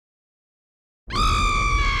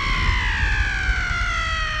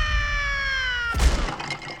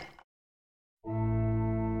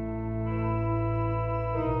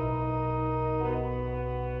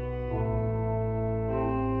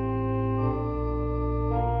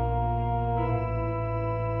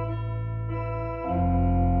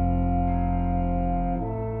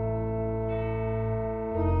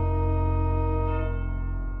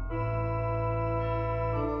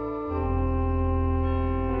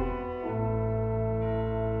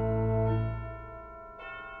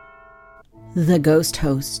The Ghost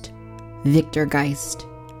Host, Victor Geist,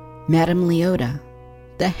 Madame Leota,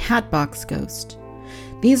 the Hatbox Ghost.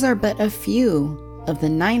 These are but a few of the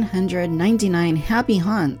 999 happy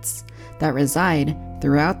haunts that reside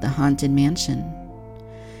throughout the Haunted Mansion.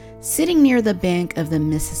 Sitting near the bank of the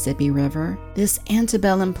Mississippi River, this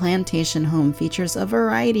antebellum plantation home features a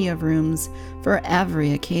variety of rooms for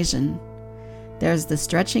every occasion. There's the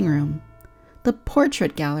stretching room, the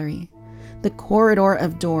portrait gallery, the corridor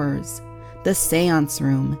of doors, the seance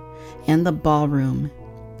room, and the ballroom.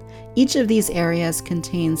 Each of these areas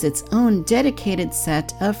contains its own dedicated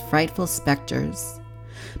set of frightful specters.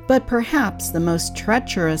 But perhaps the most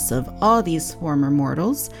treacherous of all these former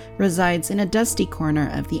mortals resides in a dusty corner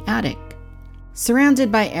of the attic.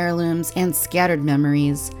 Surrounded by heirlooms and scattered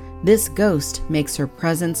memories, this ghost makes her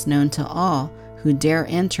presence known to all who dare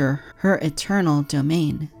enter her eternal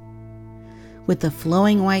domain. With a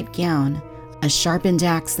flowing white gown, a sharpened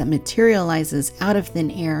axe that materializes out of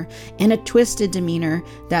thin air, and a twisted demeanor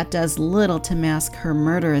that does little to mask her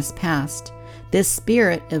murderous past, this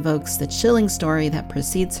spirit evokes the chilling story that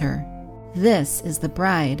precedes her. This is the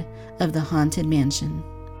bride of the Haunted Mansion.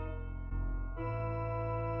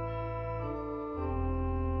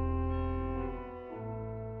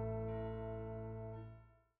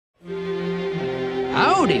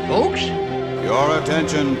 Howdy, folks. Your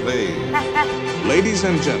attention, please. Ladies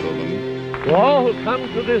and gentlemen, to all who come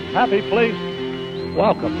to this happy place,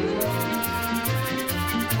 welcome.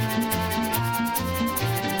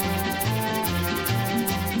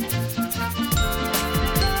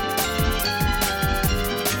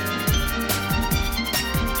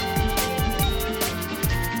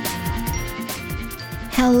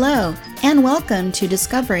 Hello, and welcome to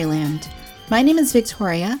Discoveryland. My name is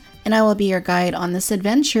Victoria, and I will be your guide on this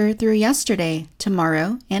adventure through yesterday,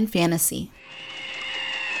 tomorrow, and fantasy.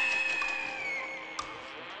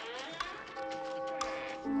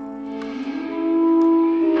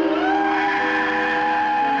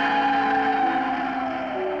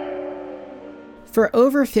 For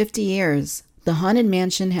over 50 years, the Haunted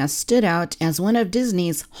Mansion has stood out as one of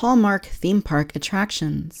Disney's hallmark theme park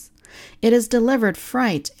attractions. It has delivered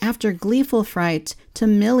fright after gleeful fright to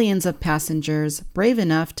millions of passengers brave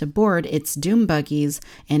enough to board its doom buggies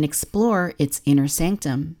and explore its inner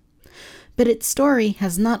sanctum. But its story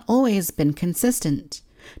has not always been consistent,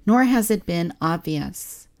 nor has it been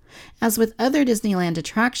obvious. As with other Disneyland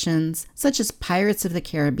attractions, such as Pirates of the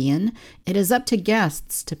Caribbean, it is up to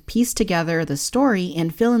guests to piece together the story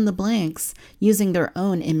and fill in the blanks using their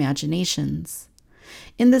own imaginations.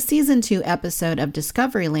 In the Season 2 episode of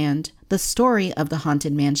Discoveryland, The Story of the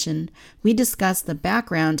Haunted Mansion, we discuss the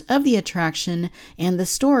background of the attraction and the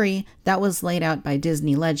story that was laid out by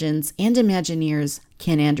Disney legends and Imagineers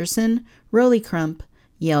Ken Anderson, Rolly Crump,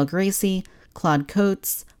 Yale Gracie, Claude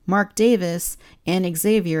Coates, Mark Davis, and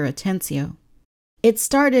Xavier Atencio. It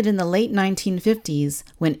started in the late 1950s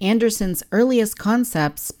when Anderson's earliest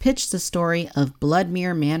concepts pitched the story of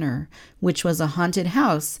Bloodmere Manor, which was a haunted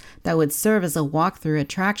house that would serve as a walk-through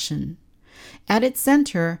attraction. At its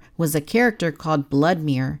center was a character called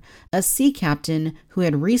Bloodmere, a sea captain who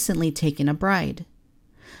had recently taken a bride.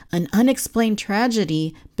 An unexplained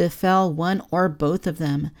tragedy befell one or both of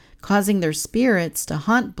them, causing their spirits to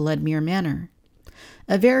haunt Bloodmere Manor.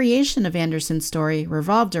 A variation of Anderson's story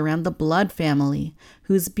revolved around the Blood family,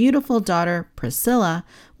 whose beautiful daughter, Priscilla,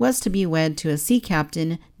 was to be wed to a sea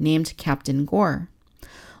captain named Captain Gore.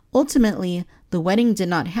 Ultimately, the wedding did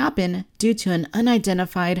not happen due to an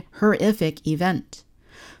unidentified, horrific event.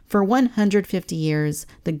 For 150 years,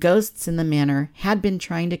 the ghosts in the manor had been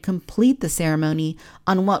trying to complete the ceremony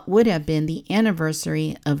on what would have been the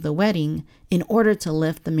anniversary of the wedding in order to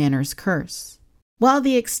lift the manor's curse. While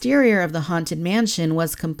the exterior of the Haunted Mansion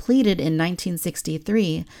was completed in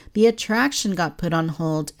 1963, the attraction got put on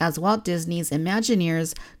hold as Walt Disney's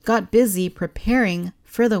Imagineers got busy preparing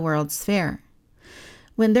for the World's Fair.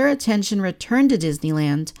 When their attention returned to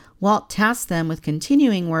Disneyland, Walt tasked them with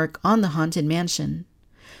continuing work on the Haunted Mansion.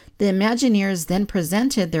 The Imagineers then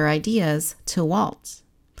presented their ideas to Walt.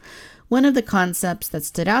 One of the concepts that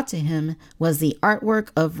stood out to him was the artwork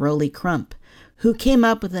of Rolly Crump, who came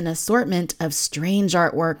up with an assortment of strange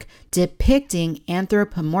artwork depicting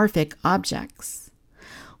anthropomorphic objects.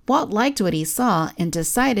 Walt liked what he saw and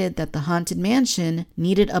decided that the Haunted Mansion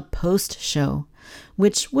needed a post-show,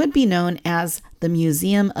 which would be known as the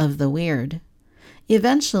Museum of the Weird.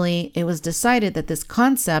 Eventually, it was decided that this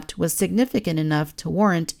concept was significant enough to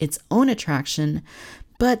warrant its own attraction,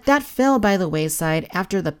 but that fell by the wayside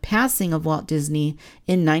after the passing of Walt Disney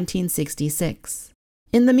in 1966.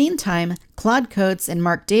 In the meantime, Claude Coates and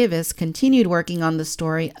Mark Davis continued working on the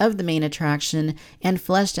story of the main attraction and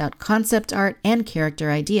fleshed out concept art and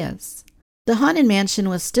character ideas. The Haunted Mansion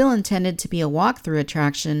was still intended to be a walkthrough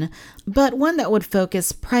attraction, but one that would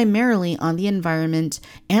focus primarily on the environment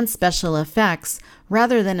and special effects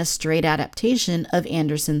rather than a straight adaptation of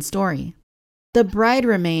Anderson's story. The bride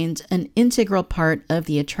remained an integral part of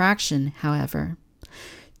the attraction, however.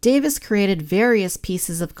 Davis created various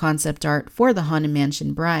pieces of concept art for the Haunted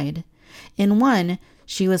Mansion bride. In one,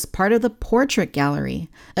 she was part of the portrait gallery,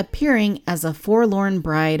 appearing as a forlorn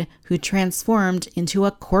bride who transformed into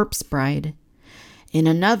a corpse bride. In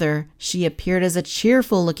another, she appeared as a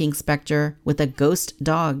cheerful-looking specter with a ghost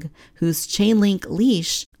dog, whose chain-link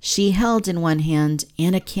leash she held in one hand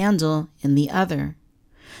and a candle in the other.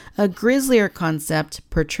 A grislier concept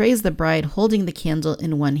portrays the bride holding the candle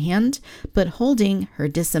in one hand, but holding her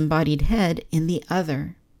disembodied head in the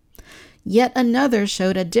other. Yet another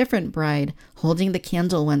showed a different bride holding the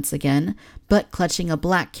candle once again, but clutching a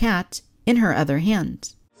black cat in her other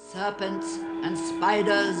hand. Serpents and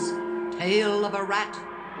spiders, tail of a rat,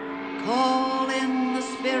 call in the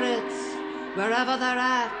spirits wherever they're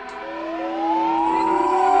at.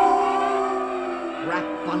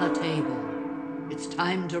 Rap on a table. It's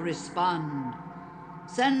time to respond.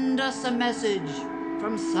 Send us a message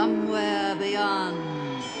from somewhere beyond.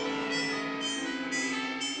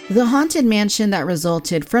 The Haunted Mansion that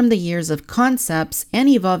resulted from the years of concepts and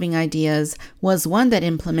evolving ideas was one that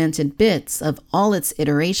implemented bits of all its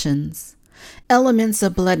iterations. Elements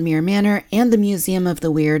of Bloodmere Manor and the Museum of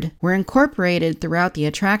the Weird were incorporated throughout the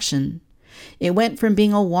attraction. It went from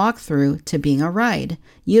being a walkthrough to being a ride,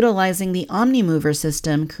 utilizing the Omnimover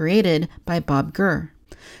system created by Bob Gurr.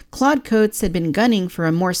 Claude Coates had been gunning for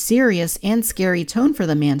a more serious and scary tone for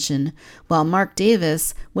the mansion, while Mark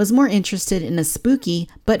Davis was more interested in a spooky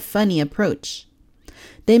but funny approach.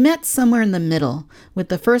 They met somewhere in the middle, with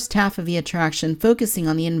the first half of the attraction focusing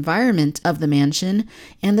on the environment of the mansion,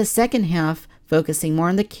 and the second half focusing more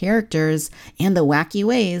on the characters and the wacky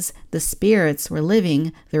ways the spirits were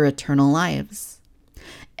living their eternal lives.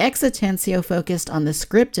 Ex Atencio focused on the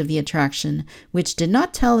script of the attraction, which did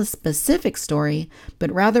not tell a specific story,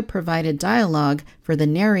 but rather provided dialogue for the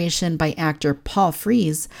narration by actor Paul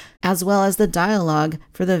Frees, as well as the dialogue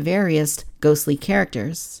for the various ghostly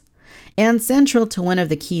characters. And central to one of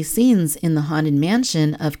the key scenes in the Haunted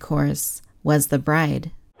Mansion, of course, was the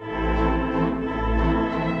bride.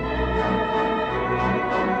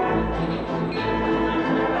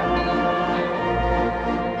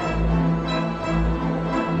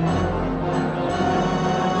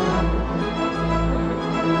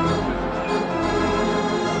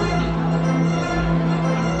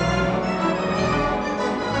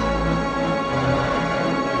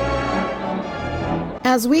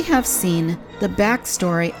 As we have seen, the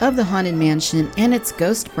backstory of the Haunted Mansion and its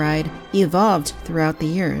ghost bride evolved throughout the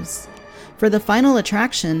years. For the final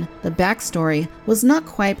attraction, the backstory was not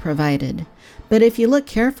quite provided, but if you look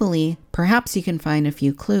carefully, perhaps you can find a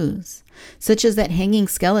few clues, such as that hanging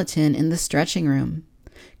skeleton in the stretching room.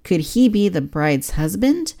 Could he be the bride's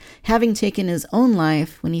husband, having taken his own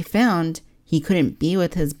life when he found he couldn't be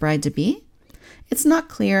with his bride-to-be? It's not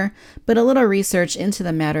clear, but a little research into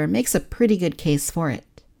the matter makes a pretty good case for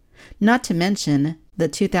it. Not to mention the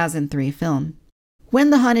 2003 film. When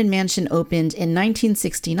the Haunted Mansion opened in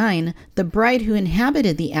 1969, the bride who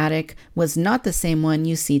inhabited the attic was not the same one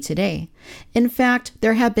you see today. In fact,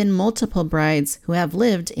 there have been multiple brides who have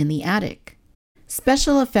lived in the attic.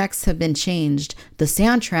 Special effects have been changed, the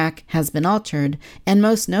soundtrack has been altered, and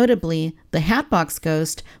most notably, the Hatbox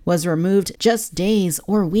Ghost was removed just days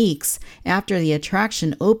or weeks after the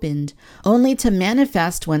attraction opened, only to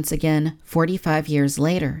manifest once again 45 years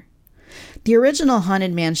later. The original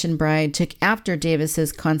Haunted Mansion bride took after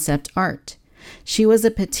Davis's concept art. She was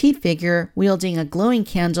a petite figure wielding a glowing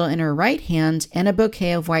candle in her right hand and a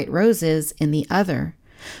bouquet of white roses in the other.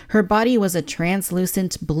 Her body was a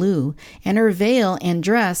translucent blue, and her veil and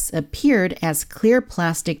dress appeared as clear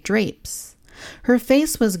plastic drapes. Her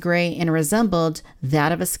face was gray and resembled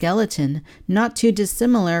that of a skeleton, not too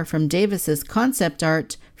dissimilar from Davis's concept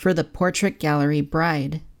art for the Portrait Gallery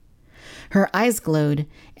bride. Her eyes glowed,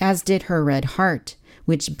 as did her red heart,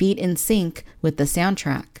 which beat in sync with the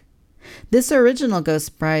soundtrack. This original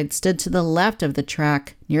ghost bride stood to the left of the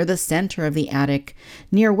track, near the center of the attic,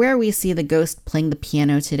 near where we see the ghost playing the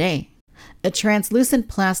piano today. A translucent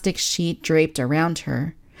plastic sheet draped around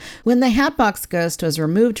her. When the Hatbox Ghost was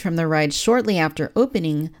removed from the ride shortly after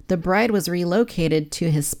opening, the bride was relocated to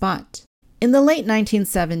his spot. In the late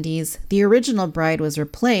 1970s, the original bride was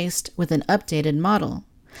replaced with an updated model.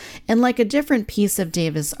 And like a different piece of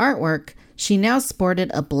Davis artwork, she now sported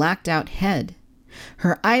a blacked-out head.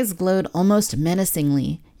 Her eyes glowed almost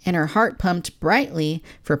menacingly, and her heart pumped brightly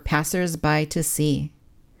for passers-by to see.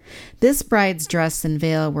 This bride's dress and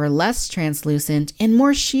veil were less translucent and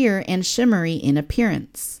more sheer and shimmery in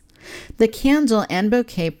appearance. The candle and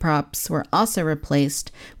bouquet props were also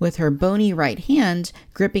replaced, with her bony right hand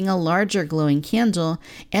gripping a larger glowing candle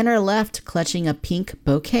and her left clutching a pink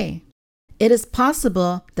bouquet. It is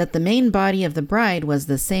possible that the main body of the bride was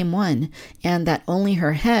the same one, and that only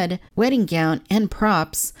her head, wedding gown, and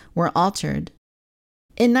props were altered.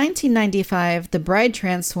 In 1995, the bride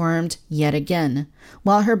transformed yet again.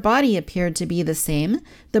 While her body appeared to be the same,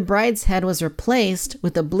 the bride's head was replaced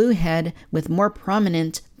with a blue head with more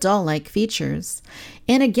prominent, doll-like features.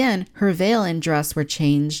 And again, her veil and dress were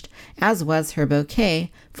changed, as was her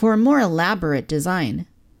bouquet, for a more elaborate design.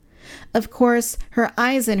 Of course, her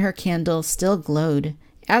eyes and her candle still glowed,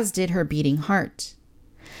 as did her beating heart.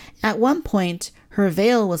 At one point, her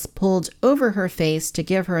veil was pulled over her face to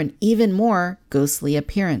give her an even more ghostly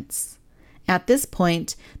appearance. At this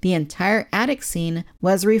point, the entire attic scene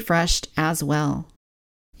was refreshed as well.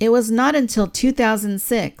 It was not until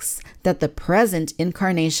 2006 that the present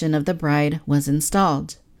incarnation of the bride was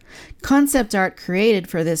installed. Concept art created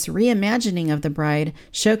for this reimagining of the bride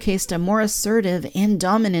showcased a more assertive and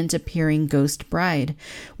dominant appearing ghost bride,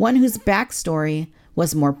 one whose backstory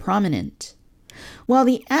was more prominent. While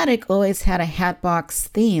the attic always had a Hatbox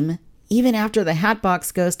theme, even after the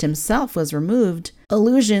Hatbox ghost himself was removed,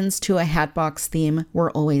 allusions to a Hatbox theme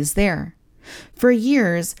were always there. For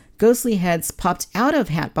years, ghostly heads popped out of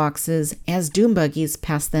Hatboxes as doom buggies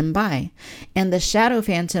passed them by, and the shadow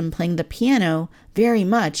phantom playing the piano very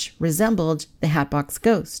much resembled the Hatbox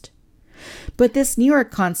ghost. But this newer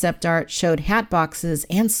concept art showed Hatboxes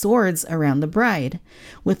and swords around the bride,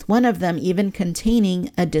 with one of them even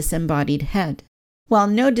containing a disembodied head. While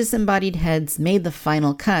no disembodied heads made the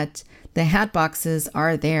final cut, the Hatboxes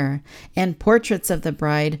are there, and portraits of the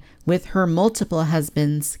bride with her multiple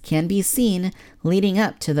husbands can be seen leading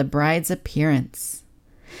up to the bride's appearance.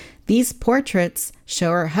 These portraits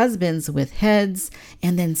show her husbands with heads,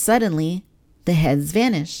 and then suddenly, the heads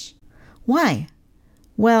vanish. Why?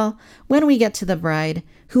 Well, when we get to the bride,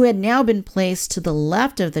 who had now been placed to the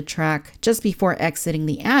left of the track just before exiting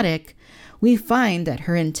the attic, we find that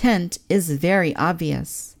her intent is very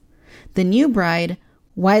obvious. The new bride,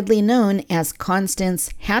 widely known as Constance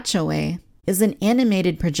Hatchaway, is an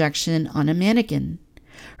animated projection on a mannequin.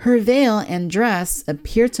 Her veil and dress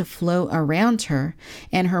appear to flow around her,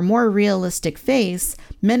 and her more realistic face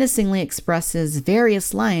menacingly expresses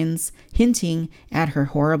various lines hinting at her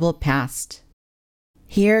horrible past.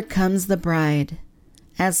 Here comes the bride,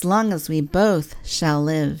 as long as we both shall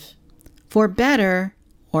live, for better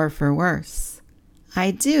or for worse.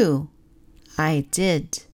 I did,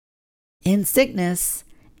 in sickness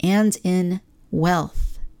and in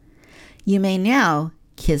wealth. You may now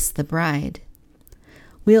kiss the bride.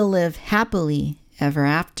 We'll live happily ever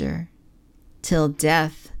after, till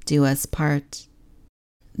death do us part.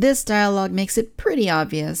 This dialogue makes it pretty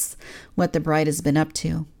obvious what the bride has been up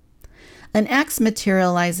to. An axe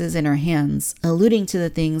materializes in her hands, alluding to the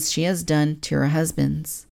things she has done to her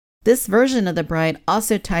husbands. This version of the bride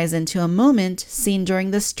also ties into a moment seen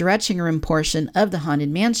during the stretching room portion of the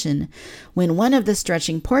Haunted Mansion, when one of the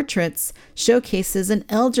stretching portraits showcases an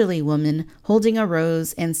elderly woman holding a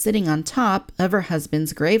rose and sitting on top of her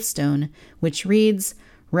husband's gravestone, which reads,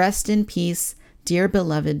 "Rest in peace, dear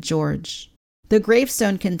beloved George." The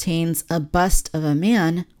gravestone contains a bust of a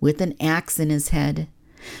man with an axe in his head.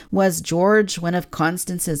 Was George one of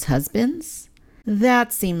Constance's husbands?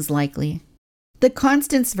 That seems likely. The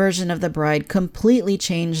Constance version of the bride completely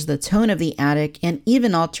changed the tone of the attic and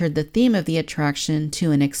even altered the theme of the attraction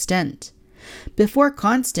to an extent. Before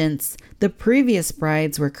Constance, the previous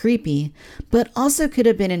brides were creepy, but also could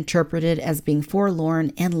have been interpreted as being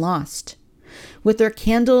forlorn and lost. With their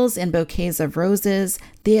candles and bouquets of roses,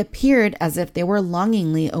 they appeared as if they were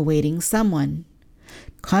longingly awaiting someone.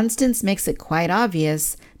 Constance makes it quite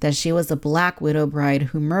obvious that she was a Black Widow bride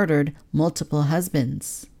who murdered multiple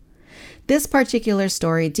husbands. This particular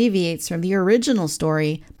story deviates from the original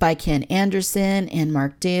story by Ken Anderson and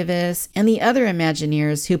Mark Davis and the other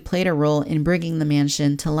Imagineers who played a role in bringing the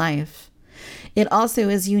mansion to life. It also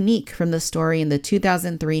is unique from the story in the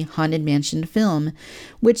 2003 Haunted Mansion film,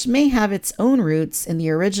 which may have its own roots in the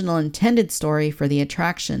original intended story for the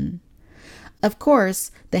attraction. Of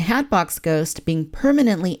course, the Hatbox Ghost being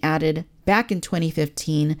permanently added back in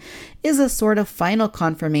 2015 is a sort of final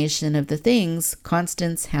confirmation of the things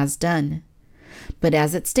Constance has done. But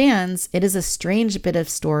as it stands, it is a strange bit of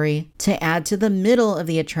story to add to the middle of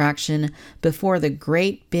the attraction before the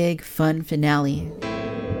great big fun finale.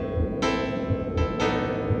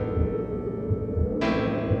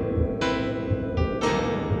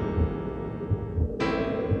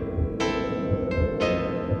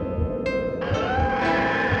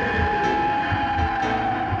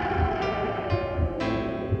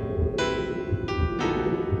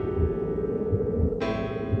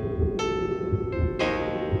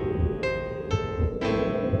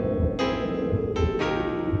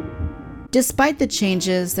 Despite the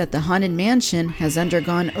changes that the Haunted Mansion has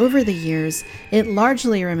undergone over the years, it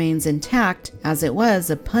largely remains intact as it was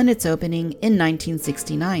upon its opening in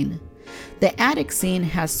 1969. The attic scene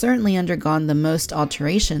has certainly undergone the most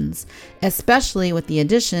alterations, especially with the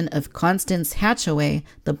addition of Constance Hatchaway,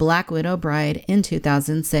 the Black Widow bride, in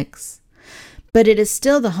 2006. But it is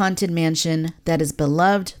still the Haunted Mansion that is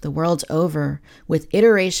beloved the world over, with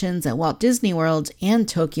iterations at Walt Disney World and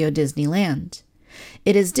Tokyo Disneyland.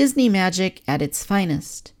 It is Disney magic at its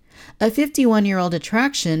finest. A 51-year-old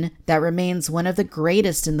attraction that remains one of the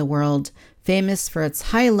greatest in the world, famous for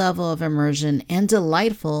its high level of immersion and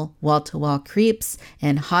delightful wall-to-wall creeps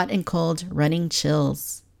and hot and cold running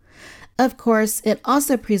chills. Of course, it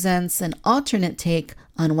also presents an alternate take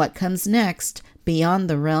on what comes next beyond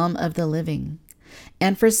the realm of the living.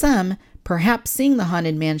 And for some, perhaps seeing the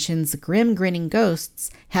Haunted Mansion's grim grinning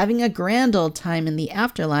ghosts having a grand old time in the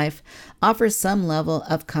afterlife offers some level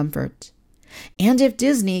of comfort. And if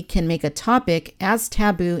Disney can make a topic as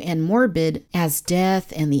taboo and morbid as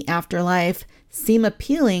death and the afterlife seem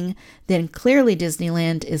appealing, then clearly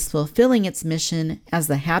Disneyland is fulfilling its mission as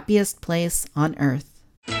the happiest place on earth.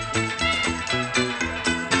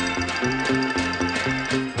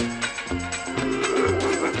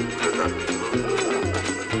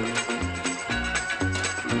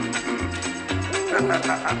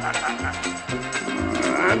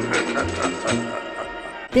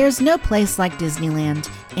 There's no place like Disneyland,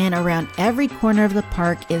 and around every corner of the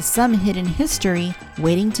park is some hidden history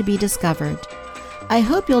waiting to be discovered. I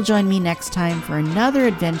hope you'll join me next time for another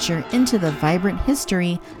adventure into the vibrant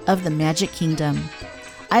history of the Magic Kingdom.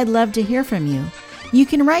 I'd love to hear from you. You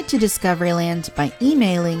can write to Discoveryland by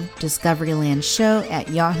emailing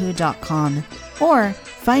discoverylandshow@yahoo.com or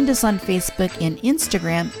find us on Facebook and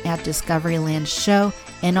Instagram at Discoveryland Show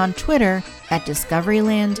and on Twitter at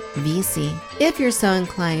Discoveryland VC. If you're so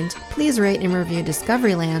inclined, please rate and review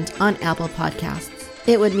Discoveryland on Apple Podcasts.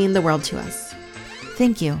 It would mean the world to us.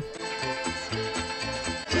 Thank you.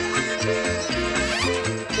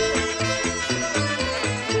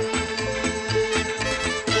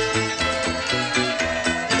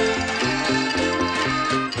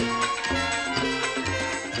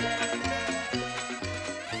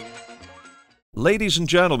 Ladies and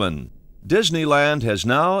gentlemen, Disneyland has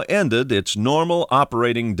now ended its normal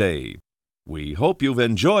operating day. We hope you've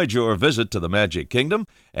enjoyed your visit to the Magic Kingdom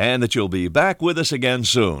and that you'll be back with us again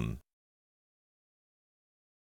soon.